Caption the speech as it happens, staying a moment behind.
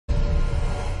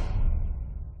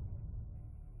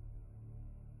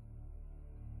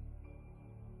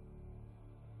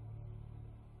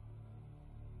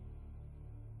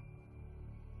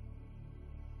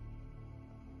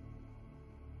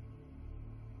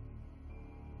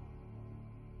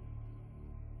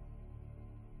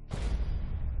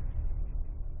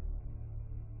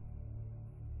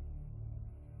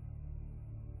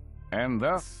And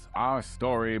thus our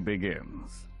story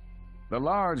begins. The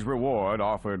large reward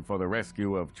offered for the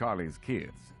rescue of Charlie's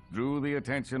kids drew the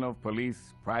attention of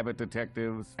police, private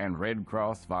detectives, and Red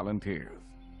Cross volunteers.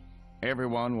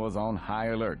 Everyone was on high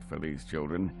alert for these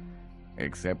children,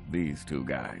 except these two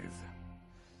guys.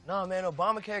 No, man,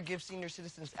 Obamacare gives senior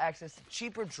citizens access to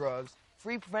cheaper drugs,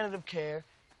 free preventative care,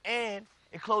 and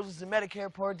it closes the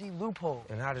Medicare Part D loophole.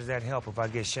 And how does that help if I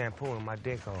get shampoo in my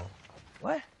dick hole?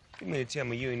 What? You mean to tell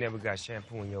me you ain't never got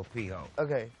shampoo in your pee hole?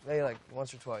 Okay, maybe like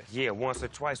once or twice. Yeah, once or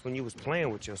twice when you was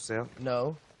playing with yourself.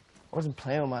 No, I wasn't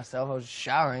playing with myself. I was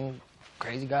showering.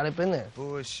 Crazy got up in there.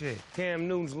 Bullshit. Cam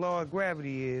Newton's law of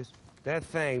gravity is that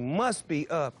thing must be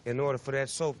up in order for that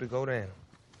soap to go down.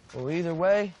 Well, either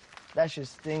way, that shit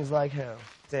stings like hell.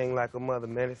 Sting like a mother,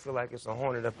 man. It feel like it's a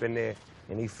hornet up in there.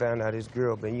 And he found out his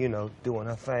girl been, you know, doing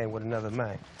her thing with another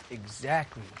man.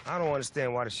 Exactly. I don't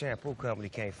understand why the shampoo company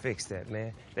can't fix that,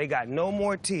 man. They got no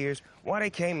more tears. Why they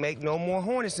can't make no more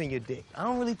hornets in your dick? I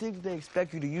don't really think that they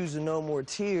expect you to use the no more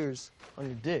tears on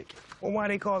your dick. Well, why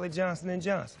they call it Johnson &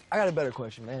 Johnson? I got a better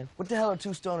question, man. What the hell are two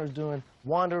stoners doing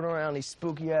wandering around these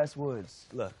spooky-ass woods?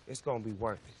 Look, it's gonna be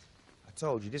worth it. I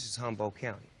told you, this is Humboldt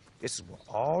County. This is where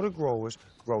all the growers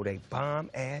grow they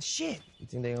bomb-ass shit. You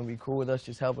think they gonna be cool with us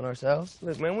just helping ourselves?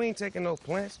 Look, man, we ain't taking no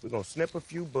plants. We're gonna snip a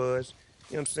few buds.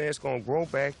 You know what I'm saying? It's gonna grow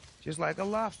back just like a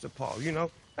lobster paw, you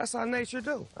know? That's how nature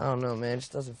do. I don't know, man. It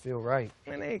just doesn't feel right.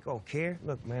 Man, they ain't gonna care.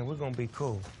 Look, man, we're gonna be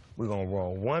cool. We're gonna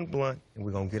roll one blunt, and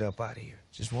we're gonna get up out of here.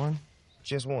 Just one?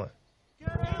 Just one.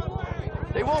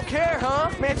 They won't care,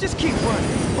 huh? Man, just keep running.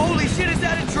 Holy shit, is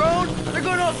that a drone? They're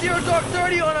going all 0 dark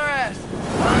 30 on our ass.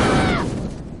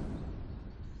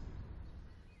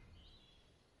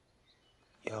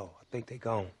 Yo, I think they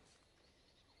gone.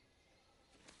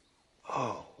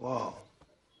 Oh, whoa.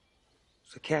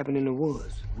 It's a cabin in the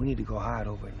woods. We need to go hide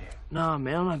over in there. Nah,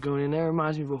 man, I'm not going in there. It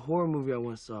reminds me of a horror movie I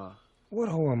once saw. What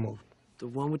horror movie? The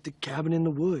one with the cabin in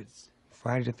the woods.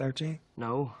 Friday the 13th?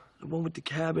 No, the one with the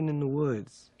cabin in the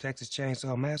woods. Texas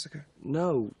Chainsaw Massacre?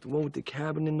 No, the one with the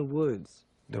cabin in the woods.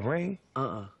 The Ring?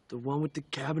 The one with the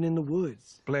cabin in the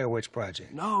woods. Blair Witch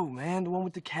Project? No, man, the one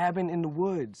with the cabin in the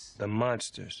woods. The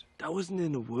Monsters? That wasn't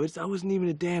in the woods. That wasn't even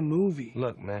a damn movie.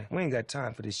 Look, man, we ain't got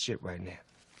time for this shit right now.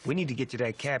 We need to get to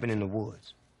that cabin in the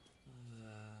woods.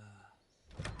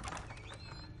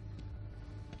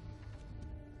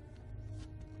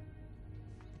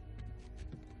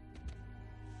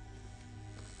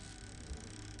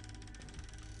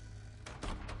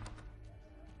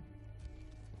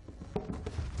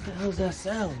 What the hell's that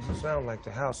sound? It sound like the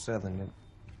house selling it.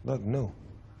 Look new. All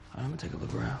right, I'm gonna take a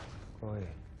look around. Go ahead.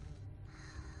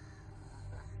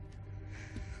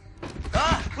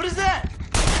 Ah! What is that?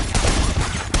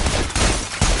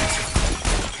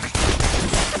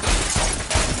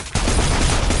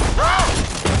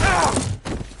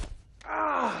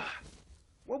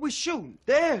 What we shooting?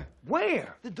 There.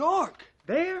 Where? The dark.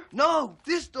 There? No,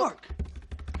 this dark.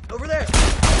 Over there.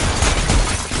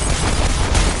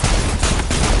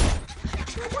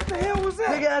 What the hell was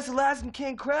that? Big-ass Alaskan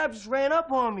king crab just ran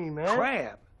up on me, man.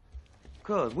 Crab.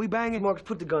 Cuz, we banging? Marcus,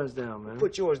 put the guns down, man.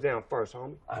 Put yours down first,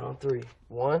 homie. All right, on 3.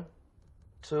 1,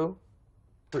 2,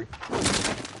 3.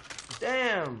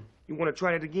 Damn. You want to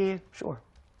try that again? Sure.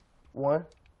 1,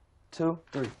 2,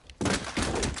 3.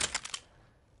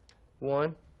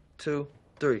 1, 2,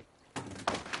 3.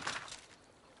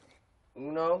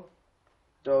 Uno,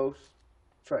 dos,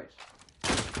 tres.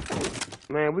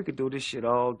 Man, we could do this shit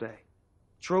all day.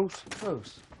 Truce?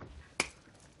 Truce.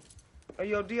 Hey,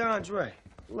 yo, DeAndre.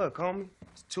 Look, homie.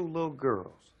 It's 2 little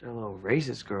girls. They're little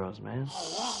racist girls, man.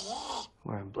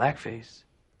 Wearing blackface.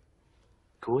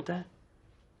 Cool with that?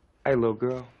 Hey, little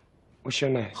girl. What's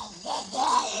your name?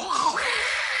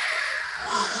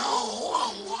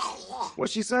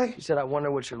 What'd she say? She said, I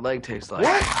wonder what your leg tastes like.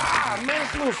 What? Ah, man,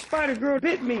 this little spider girl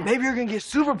bit me. Maybe you're gonna get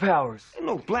superpowers. Ain't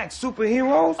no black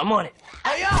superheroes. I'm on it.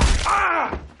 Hey, yo!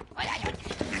 Ah!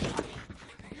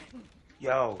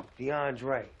 Yo,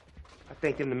 DeAndre. I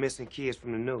think them the missing kids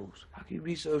from the news. How can you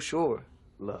be so sure?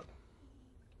 Look.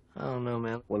 I don't know,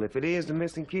 man. Well, if it is the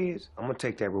missing kids, I'm gonna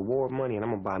take that reward money and I'm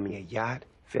gonna buy me a yacht,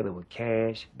 fill it with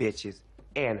cash, bitches,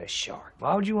 and a shark.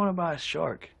 Why would you want to buy a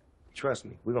shark? Trust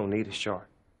me, we're gonna need a shark.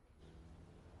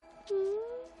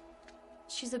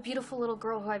 She's a beautiful little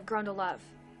girl who I've grown to love.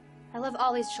 I love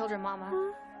all these children,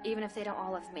 Mama, even if they don't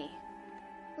all love me.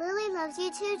 Lily loves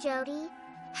you too, Jody.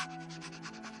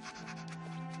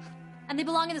 And they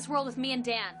belong in this world with me and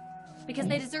Dan, because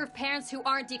they deserve parents who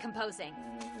aren't decomposing.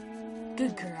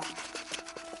 Good girl.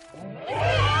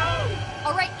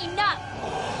 All right, enough!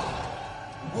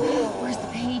 Where's the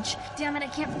page? Damn it, I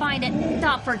can't find it.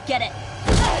 Stop, forget it.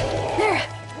 There!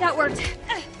 That worked.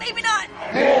 Maybe not.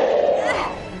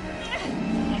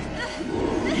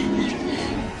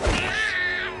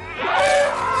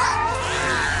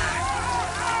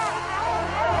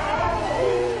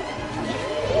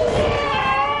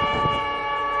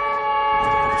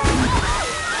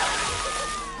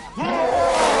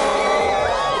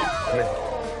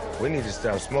 We need to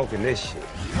stop smoking this shit.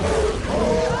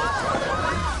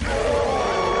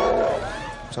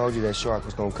 Told you that shark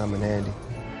was gonna come in handy.